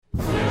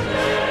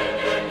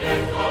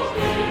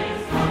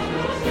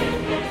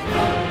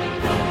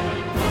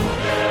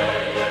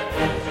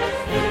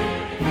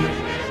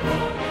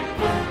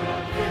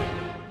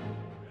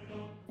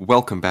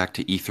Welcome back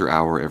to Aether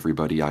Hour,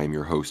 everybody. I am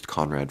your host,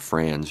 Conrad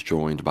Franz,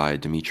 joined by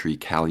Dmitry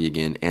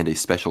Kalyagan and a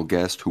special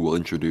guest who we'll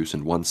introduce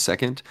in 1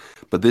 second.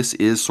 But this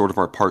is sort of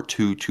our part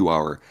two to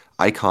our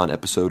Icon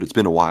episode. It's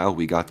been a while.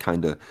 We got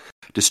kind of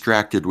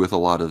distracted with a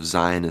lot of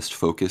Zionist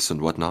focus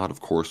and whatnot.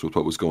 Of course, with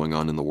what was going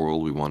on in the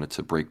world, we wanted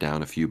to break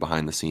down a few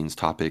behind-the-scenes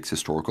topics,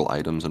 historical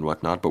items and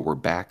whatnot. But we're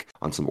back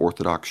on some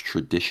Orthodox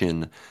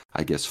tradition,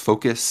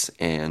 focus.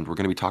 And we're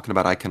going to be talking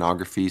about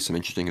iconography, some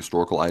interesting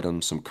historical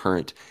items, some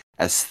current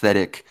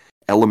aesthetic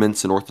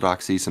elements in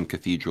Orthodoxy, some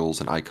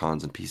cathedrals and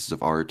icons and pieces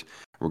of art.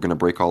 We're going to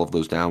break all of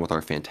those down with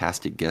our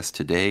fantastic guest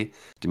today.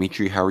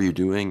 Dmitry, how are you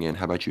doing? And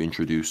how about you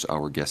introduce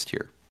our guest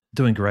here?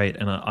 Doing great.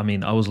 And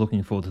I was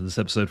looking forward to this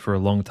episode for a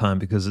long time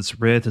because it's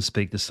rare to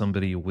speak to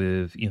somebody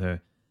with,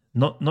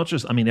 not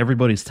just,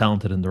 everybody's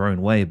talented in their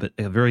own way, but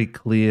a very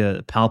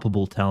clear,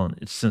 palpable talent.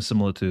 It's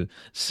similar to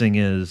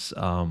singers,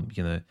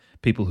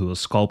 people who are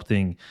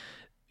sculpting,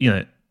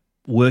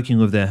 working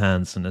with their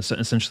hands and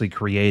essentially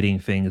creating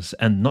things,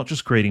 and not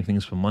just creating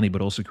things for money,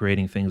 but also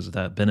creating things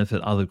that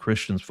benefit other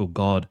Christians for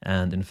God.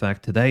 And in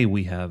fact, today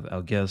we have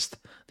our guest,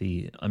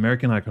 the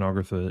American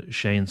iconographer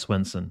Shayne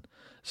Swenson.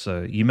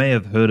 So you may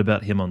have heard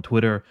about him on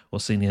Twitter or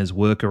seen his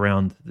work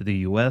around the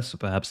US, or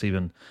perhaps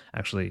even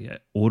actually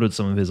ordered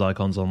some of his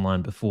icons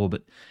online before.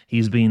 But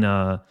he's been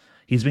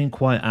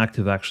quite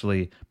active,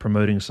 actually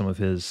promoting some of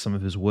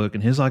his work,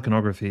 and his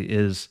iconography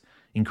is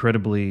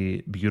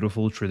incredibly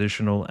beautiful,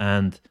 traditional,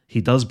 and he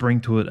does bring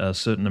to it a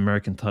certain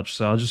American touch.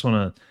 So I just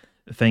want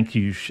to thank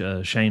you,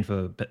 Shayne,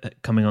 for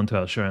coming onto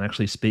our show and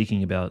actually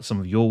speaking about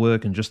some of your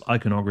work and just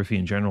iconography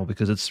in general,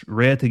 because it's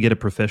rare to get a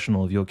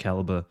professional of your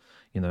caliber,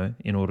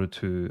 in order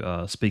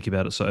to speak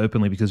about it so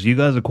openly, because you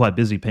guys are quite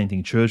busy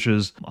painting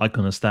churches,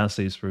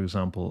 iconostases, for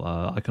example,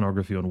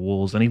 iconography on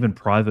walls, and even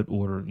private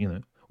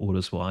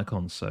orders for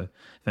icons. So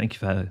thank you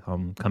for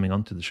coming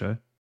on to the show.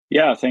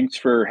 Yeah, thanks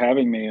for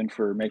having me and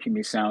for making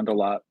me sound a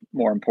lot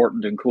more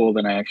important and cool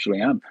than I actually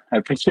am. I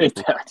appreciate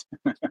that.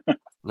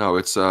 No,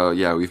 it's,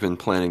 we've been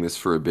planning this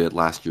for a bit.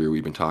 Last year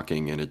we've been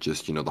talking, and it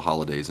just, the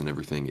holidays and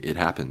everything, it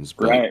happens.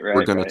 But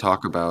we're going to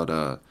talk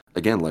about,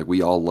 again, like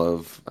we all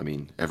love,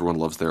 everyone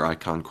loves their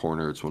icon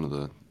corner. It's one of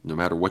the, no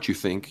matter what you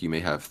think, you may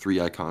have 3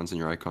 icons in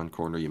your icon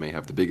corner. You may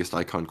have the biggest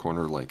icon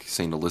corner like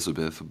St.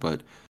 Elizabeth,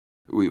 but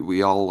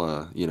we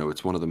all,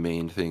 it's one of the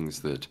main things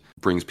that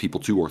brings people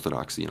to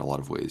Orthodoxy in a lot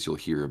of ways. You'll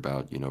hear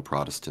about,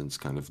 Protestants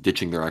kind of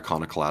ditching their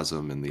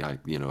iconoclasm, and the,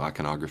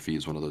 iconography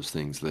is one of those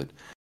things that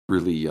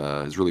really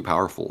is really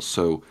powerful.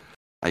 So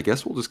I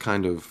guess we'll just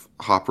kind of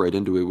hop right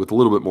into it with a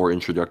little bit more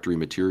introductory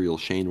material.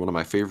 Shayne, one of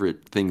my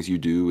favorite things you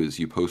do is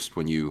you post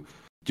when you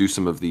do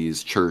some of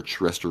these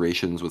church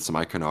restorations with some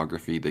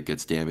iconography that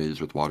gets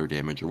damaged with water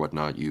damage or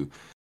whatnot. You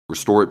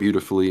restore it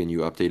beautifully and you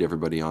update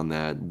everybody on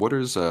that. What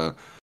does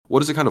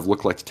it kind of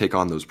look like to take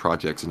on those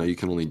projects? I know you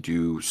can only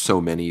do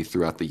so many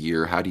throughout the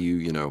year. How do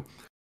you,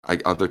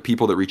 are there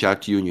people that reach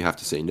out to you and you have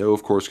to say no,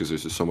 of course, because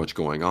there's just so much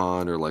going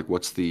on? Or like,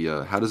 what's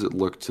the, how does it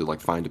look to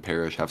like find a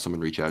parish, have someone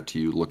reach out to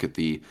you, look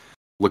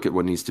at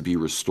what needs to be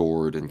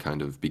restored and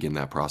kind of begin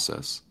that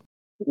process?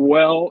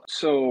 Well,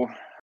 so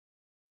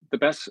the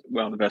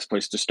best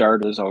place to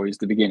start is always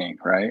the beginning,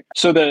 right?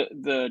 So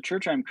the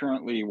church I'm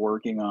currently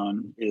working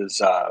on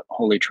is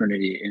Holy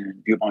Trinity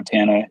in Butte,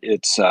 Montana.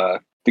 It's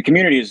the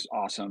community is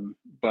awesome,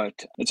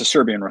 but it's a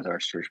Serbian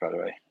Orthodox church, by the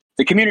way.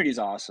 The community is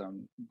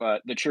awesome,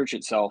 but the church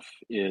itself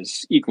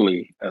is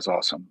equally as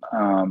awesome.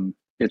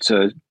 It's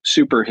a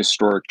super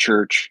historic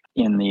church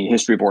in the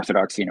history of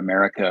Orthodoxy in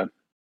America.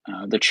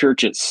 The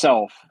church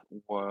itself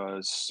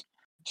was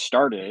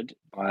started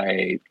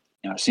by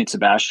St.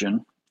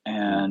 Sebastian,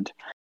 and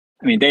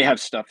they have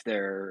stuff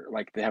there,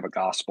 like they have a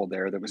gospel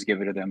there that was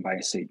given to them by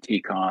St.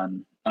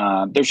 Tikhon.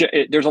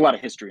 There's a lot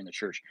of history in the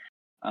church.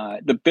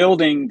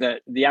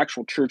 The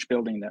actual church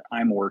building that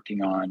I'm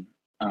working on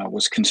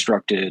was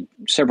constructed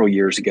several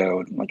years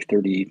ago, like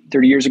 30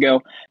 years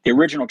ago. The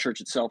original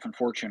church itself,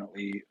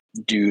 unfortunately,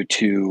 due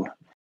to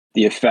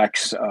the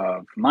effects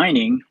of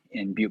mining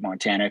in Butte,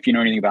 Montana. If you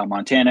know anything about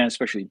Montana,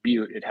 especially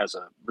Butte, it has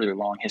a really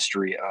long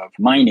history of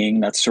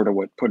mining. That's sort of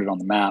what put it on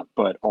the map,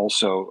 but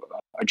also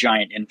a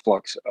giant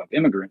influx of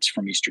immigrants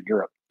from Eastern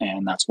Europe.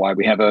 And that's why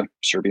we have a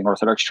Serbian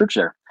Orthodox church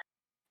there.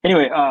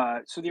 Anyway,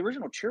 so the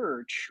original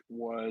church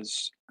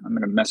was, I'm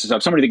going to mess this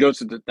up. Somebody that goes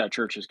to that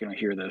church is going to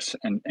hear this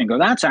and go,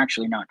 that's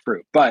actually not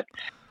true. But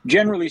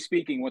generally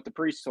speaking, what the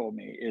priest told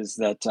me is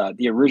that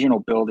the original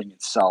building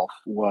itself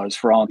was,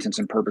 for all intents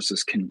and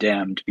purposes,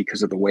 condemned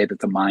because of the way that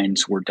the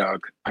mines were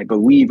dug, I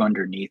believe,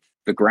 underneath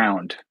the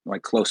ground,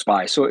 like close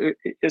by. So it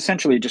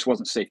essentially just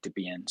wasn't safe to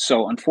be in.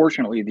 So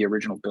unfortunately, the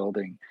original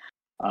building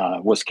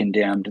was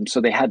condemned. And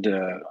so they had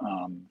to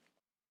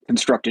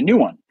construct a new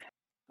one.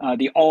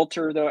 The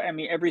altar, though,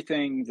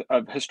 everything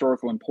of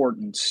historical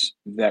importance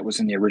that was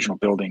in the original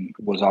building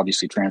was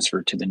obviously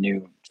transferred to the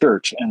new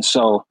church. And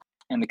so,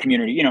 and the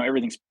community,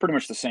 everything's pretty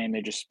much the same.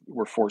 They just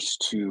were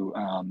forced to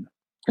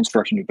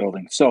construct a new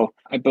building. So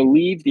I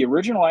believe the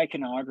original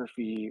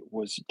iconography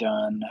was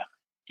done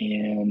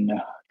in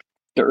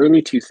the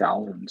early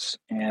 2000s.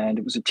 And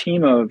it was a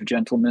team of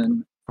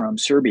gentlemen from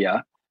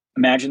Serbia.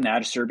 Imagine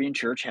that, a Serbian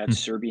church had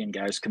Serbian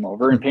guys come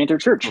over and paint their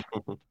church.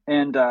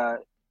 And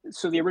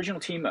so the original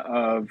team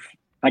of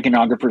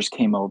iconographers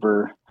came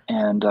over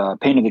and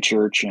painted the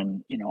church,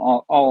 and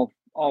all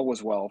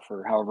was well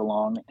for however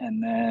long.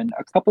 And then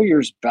a couple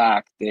years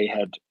back, they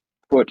had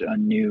put a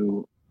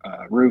new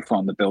roof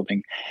on the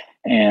building,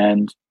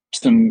 and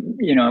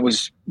it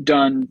was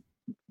done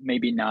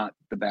maybe not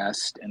the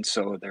best, and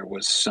so there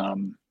was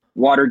some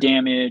water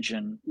damage.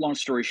 And long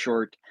story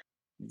short,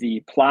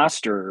 the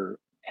plaster,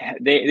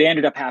 they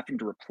ended up having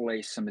to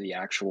replace some of the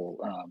actual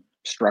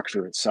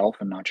structure itself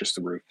and not just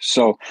the roof.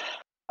 So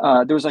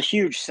there was a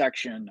huge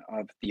section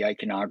of the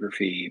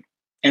iconography,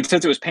 and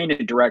since it was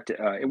painted direct,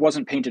 it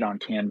wasn't painted on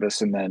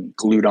canvas and then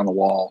glued on the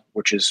wall,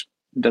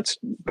 that's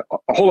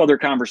a whole other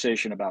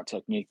conversation about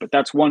technique. But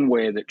that's one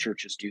way that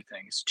churches do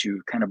things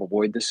to kind of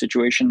avoid this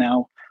situation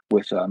now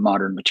with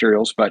modern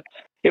materials. But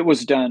it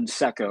was done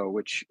secco,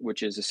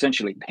 which is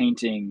essentially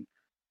painting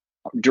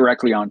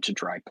directly onto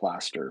dry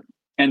plaster.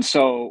 And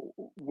so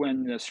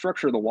when the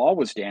structure of the wall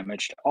was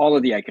damaged, all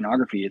of the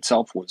iconography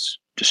itself was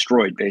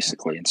destroyed,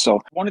 basically. And so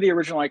one of the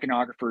original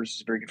iconographers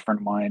is a very good friend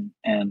of mine,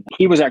 and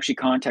he was actually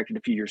contacted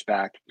a few years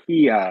back.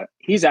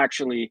 He's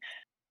actually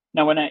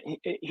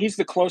he's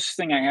the closest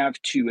thing I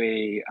have to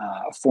a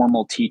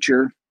formal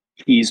teacher.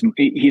 He's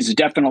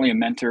definitely a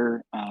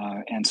mentor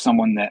and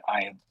someone that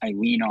I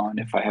lean on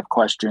if I have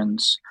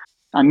questions.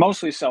 I'm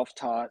mostly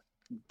self-taught,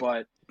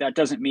 but that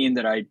doesn't mean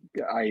that I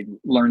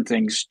learn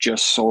things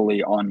just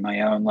solely on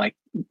my own. Like,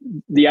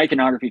 the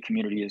iconography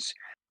community is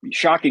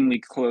shockingly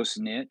close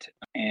knit,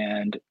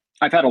 and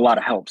I've had a lot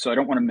of help. So I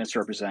don't want to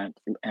misrepresent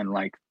and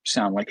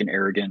sound like an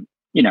arrogant,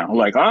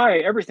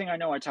 everything I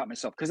know I taught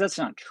myself, because that's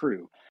not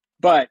true.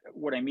 But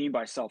what I mean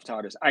by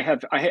self-taught is I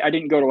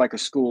didn't go to a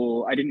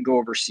school. I didn't go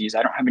overseas.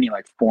 I don't have any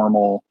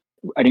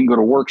I didn't go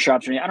to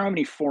workshops or anything. I don't have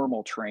any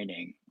formal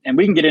training. And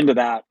we can get into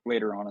that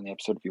later on in the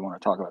episode if you want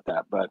to talk about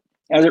that. But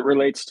as it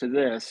relates to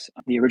this,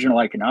 the original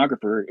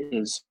iconographer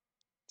is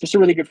just a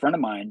really good friend of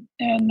mine.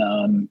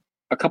 And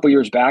a couple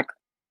years back,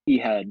 he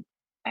had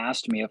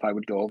asked me if I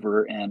would go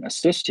over and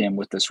assist him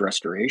with this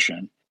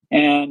restoration.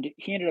 And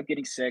he ended up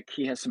getting sick.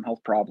 He has some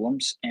health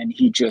problems, and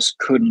he just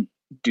couldn't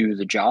do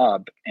the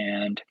job.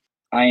 And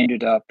I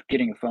ended up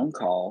getting a phone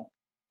call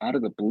out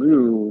of the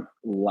blue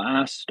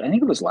I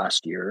think it was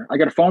last year. I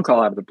got a phone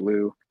call out of the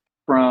blue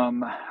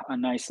from a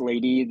nice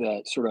lady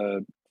that sort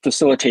of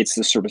facilitates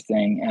this sort of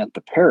thing at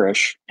the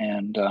parish.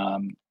 And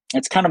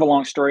it's kind of a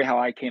long story how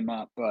I came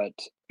up, but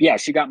yeah,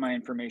 she got my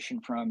information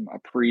from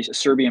a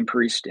Serbian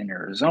priest in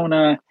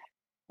Arizona,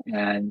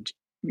 and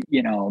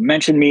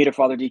mentioned me to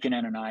Father Deacon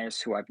Ananias,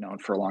 who I've known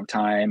for a long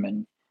time.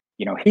 And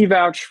he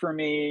vouched for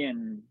me,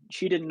 and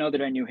she didn't know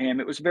that I knew him.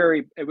 It was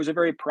a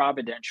very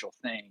providential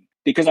thing,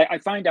 because I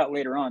find out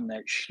later on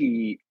that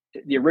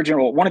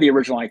one of the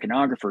original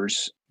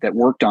iconographers that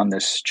worked on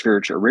this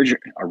church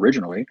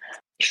originally,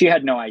 she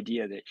had no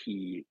idea that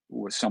he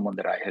was someone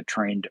that I had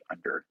trained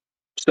under.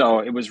 So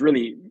it was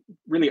really,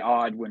 really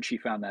odd when she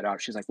found that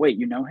out. She's like, "Wait,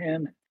 you know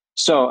him?"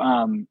 So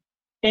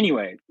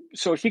anyway,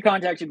 so she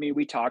contacted me.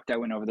 We talked. I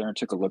went over there and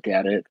took a look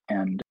at it.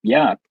 And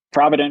yeah,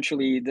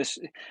 providentially,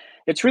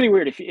 it's really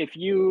weird. If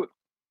you're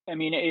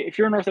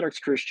an Orthodox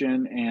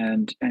Christian,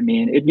 and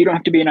you don't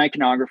have to be an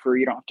iconographer,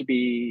 you don't have to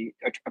be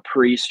a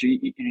priest.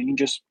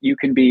 You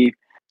can be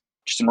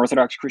just an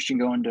Orthodox Christian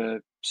going to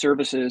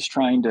services,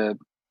 trying to,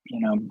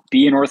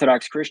 be an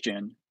Orthodox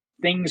Christian.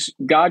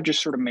 God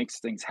just sort of makes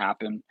things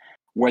happen,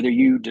 whether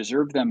you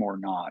deserve them or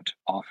not,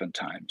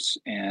 oftentimes.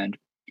 And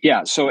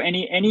yeah, so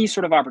any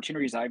sort of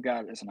opportunities I've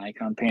got as an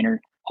icon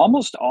painter,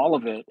 almost all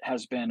of it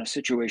has been a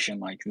situation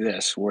like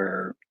this,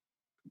 where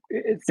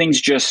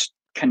things just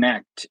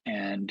connect,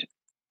 and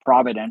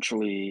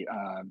providentially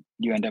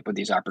you end up with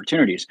these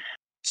opportunities.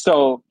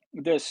 So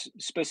this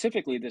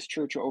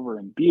church over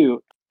in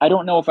Butte, I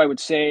don't know if I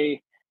would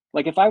say,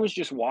 if I was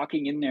just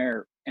walking in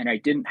there and I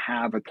didn't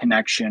have a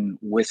connection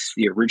with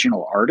the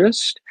original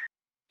artist,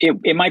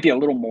 it might be a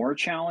little more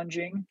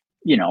challenging,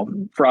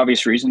 for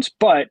obvious reasons.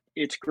 But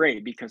it's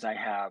great because I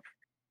have,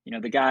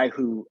 the guy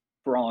who,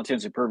 for all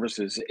intents and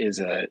purposes, is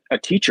a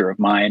teacher of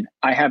mine.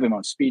 I have him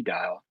on speed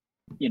dial,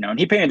 and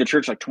he painted the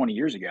church 20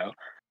 years ago.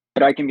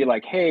 But I can be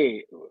like,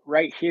 "Hey,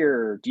 right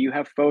here, do you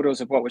have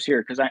photos of what was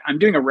here?" Because I'm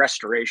doing a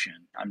restoration.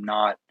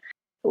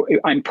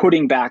 I'm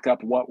putting back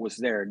up what was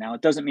there. Now,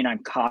 it doesn't mean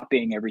I'm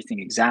copying everything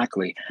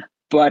exactly,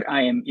 but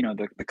I am,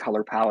 the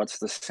color palette's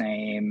the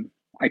same.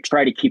 I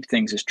try to keep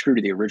things as true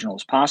to the original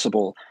as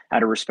possible,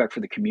 out of respect for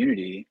the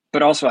community,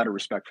 but also out of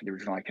respect for the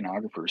original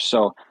iconographers.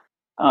 So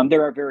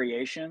there are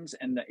variations,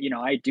 and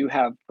I do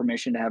have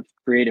permission to have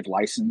creative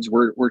license.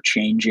 We're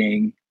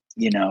changing,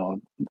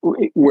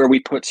 where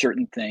we put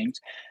certain things,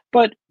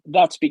 but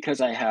that's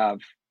because I have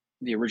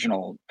the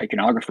original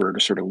iconographer to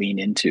sort of lean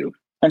into.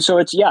 And so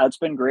it's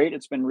been great.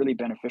 It's been really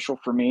beneficial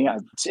for me.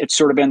 It's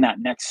sort of been that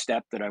next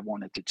step that I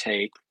wanted to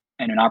take,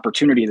 and an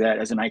opportunity that,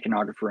 as an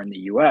iconographer in the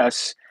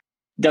US,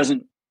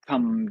 doesn't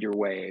come your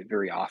way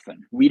very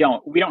often. We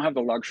don't have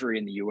the luxury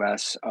in the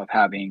US of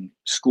having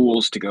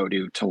schools to go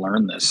to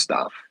learn this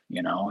stuff.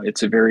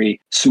 It's a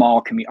very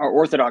small community.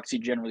 Orthodoxy,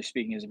 generally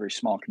speaking, is a very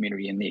small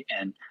community,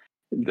 and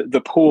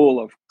the pool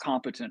of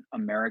competent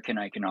American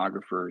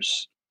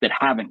iconographers that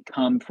haven't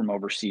come from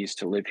overseas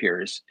to live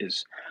here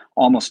is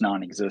almost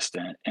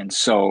non-existent. And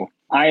so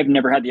I have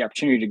never had the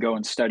opportunity to go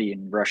and study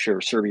in Russia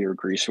or Serbia or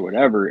Greece or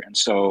whatever. And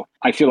so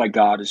I feel like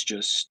God has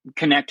just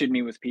connected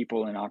me with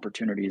people and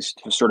opportunities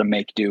to sort of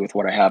make do with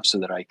what I have so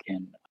that I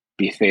can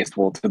be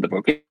faithful to the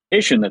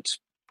vocation that's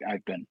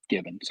I've been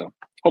given. So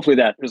hopefully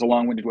that is a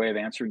long-winded way of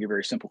answering your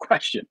very simple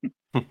question.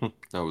 That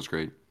was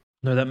great.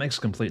 No, that makes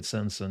complete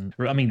sense. And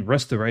I mean,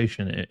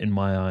 restoration, in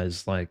my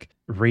eyes, like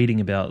reading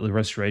about the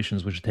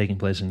restorations which are taking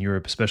place in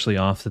Europe, especially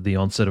after the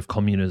onset of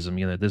communism,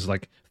 there's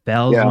like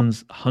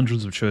thousands,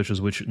 hundreds of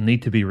churches which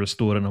need to be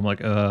restored. And I'm like,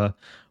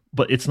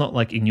 but it's not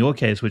like in your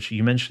case, which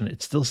you mentioned,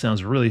 it still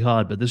sounds really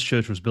hard, but this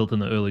church was built in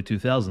the early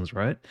 2000s,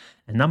 right?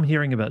 And I'm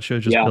hearing about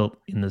churches built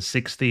in the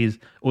 60s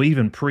or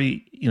even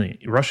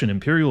Russian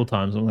imperial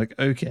times. I'm like,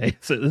 okay,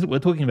 so we're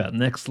talking about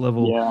next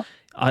level. Yeah.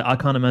 I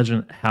can't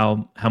imagine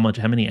how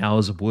many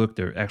hours of work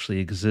there actually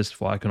exist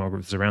for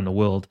iconographers around the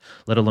world,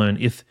 let alone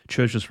if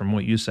churches, from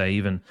what you say,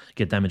 even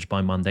get damaged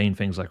by mundane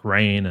things like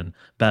rain and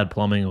bad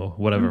plumbing or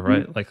whatever,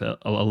 right? Like a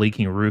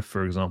leaking roof,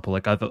 for example.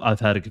 Like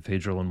I've had a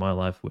cathedral in my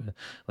life where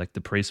like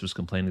the priest was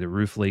complaining the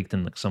roof leaked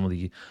and like some of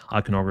the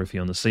iconography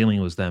on the ceiling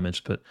was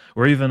damaged. But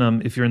or even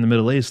if you're in the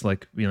Middle East,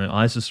 like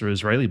ISIS or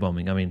Israeli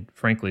bombing. I mean,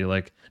 frankly,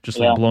 like just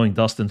like blowing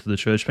dust into the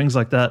church, things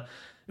like that.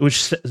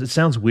 Which it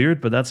sounds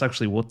weird, but that's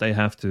actually what they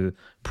have to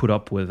put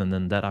up with, and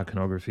then that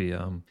iconography,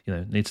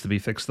 needs to be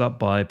fixed up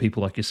by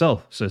people like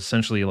yourself. So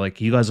essentially, like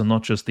you guys are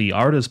not just the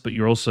artists, but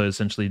you're also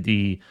essentially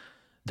the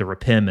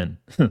repairmen,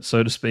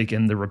 so to speak,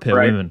 and the repair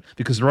women,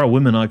 because there are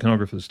women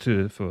iconographers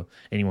too, for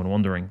anyone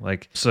wondering.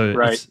 Like, so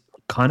it's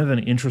kind of an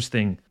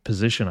interesting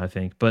position, I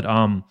think. But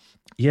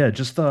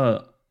just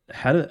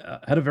had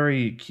a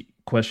very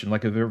question,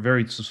 like a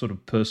very sort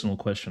of personal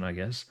question, I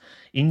guess.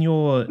 In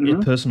your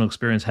personal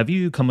experience, have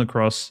you come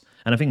across,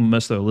 and I think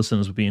most of our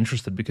listeners would be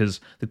interested,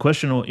 because the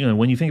question,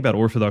 when you think about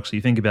Orthodoxy,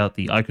 you think about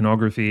the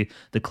iconography,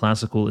 the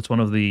classical, it's one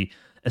of the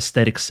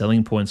aesthetic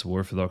selling points of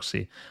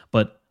Orthodoxy.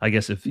 But I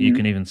guess if you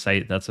can even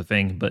say that's a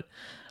thing, but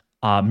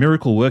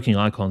miracle working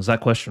icons,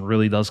 that question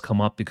really does come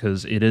up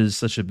because it is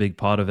such a big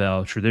part of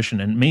our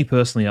tradition. And me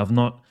personally, I've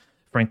not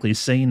frankly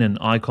seen an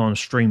icon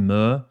stream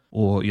myrrh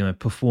or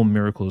perform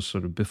miracles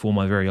sort of before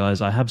my very eyes.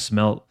 I have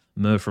smelt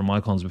myrrh from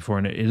icons before,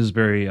 and it is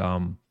very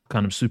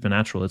kind of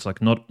supernatural. It's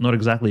like not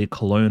exactly a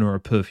cologne or a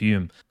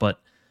perfume,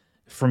 but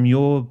from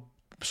your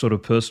sort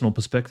of personal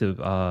perspective,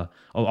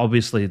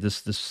 obviously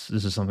this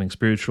is something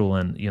spiritual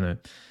and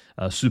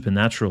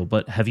supernatural.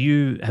 But have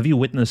you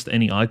witnessed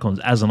any icons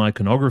as an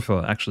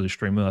iconographer actually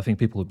stream myrrh? I think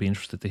people would be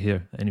interested to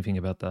hear anything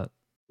about that.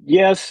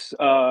 Yes,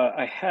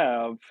 I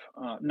have.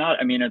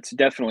 It's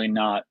definitely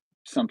not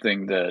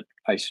something that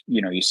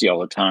you see all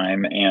the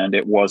time, and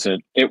it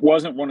wasn't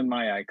one of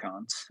my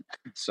icons.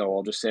 So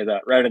I'll just say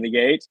that right out of the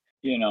gate.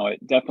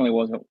 It definitely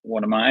wasn't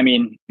one of my.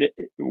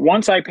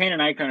 Once I paint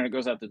an icon and it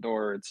goes out the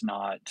door, it's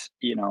not.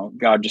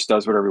 God just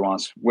does whatever He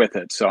wants with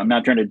it. So I'm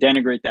not trying to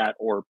denigrate that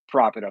or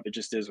prop it up. It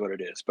just is what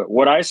it is. But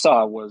what I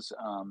saw was,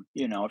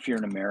 if you're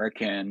an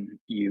American,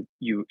 you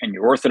and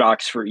you're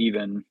Orthodox for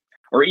even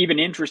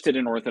interested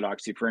in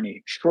Orthodoxy for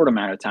any short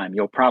amount of time,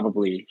 you'll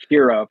probably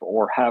hear of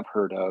or have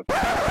heard of.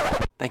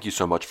 Thank you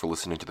so much for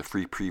listening to the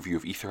free preview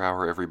of Aether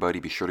Hour, everybody.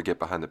 Be sure to get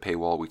behind the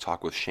paywall. We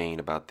talk with Shayne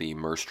about the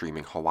myrrh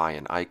streaming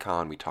Hawaiian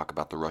icon. We talk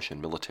about the Russian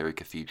military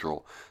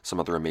cathedral, some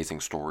other amazing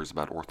stories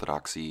about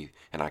Orthodoxy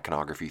and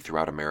iconography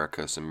throughout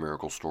America, some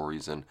miracle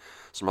stories, and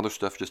some other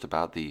stuff just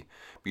about the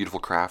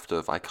beautiful craft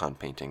of icon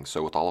painting.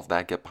 So with all of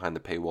that, get behind the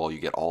paywall. You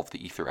get all of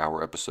the Aether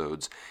Hour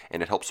episodes,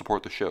 and it helps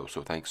support the show.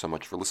 So thanks so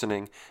much for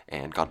listening,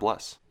 and God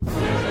bless.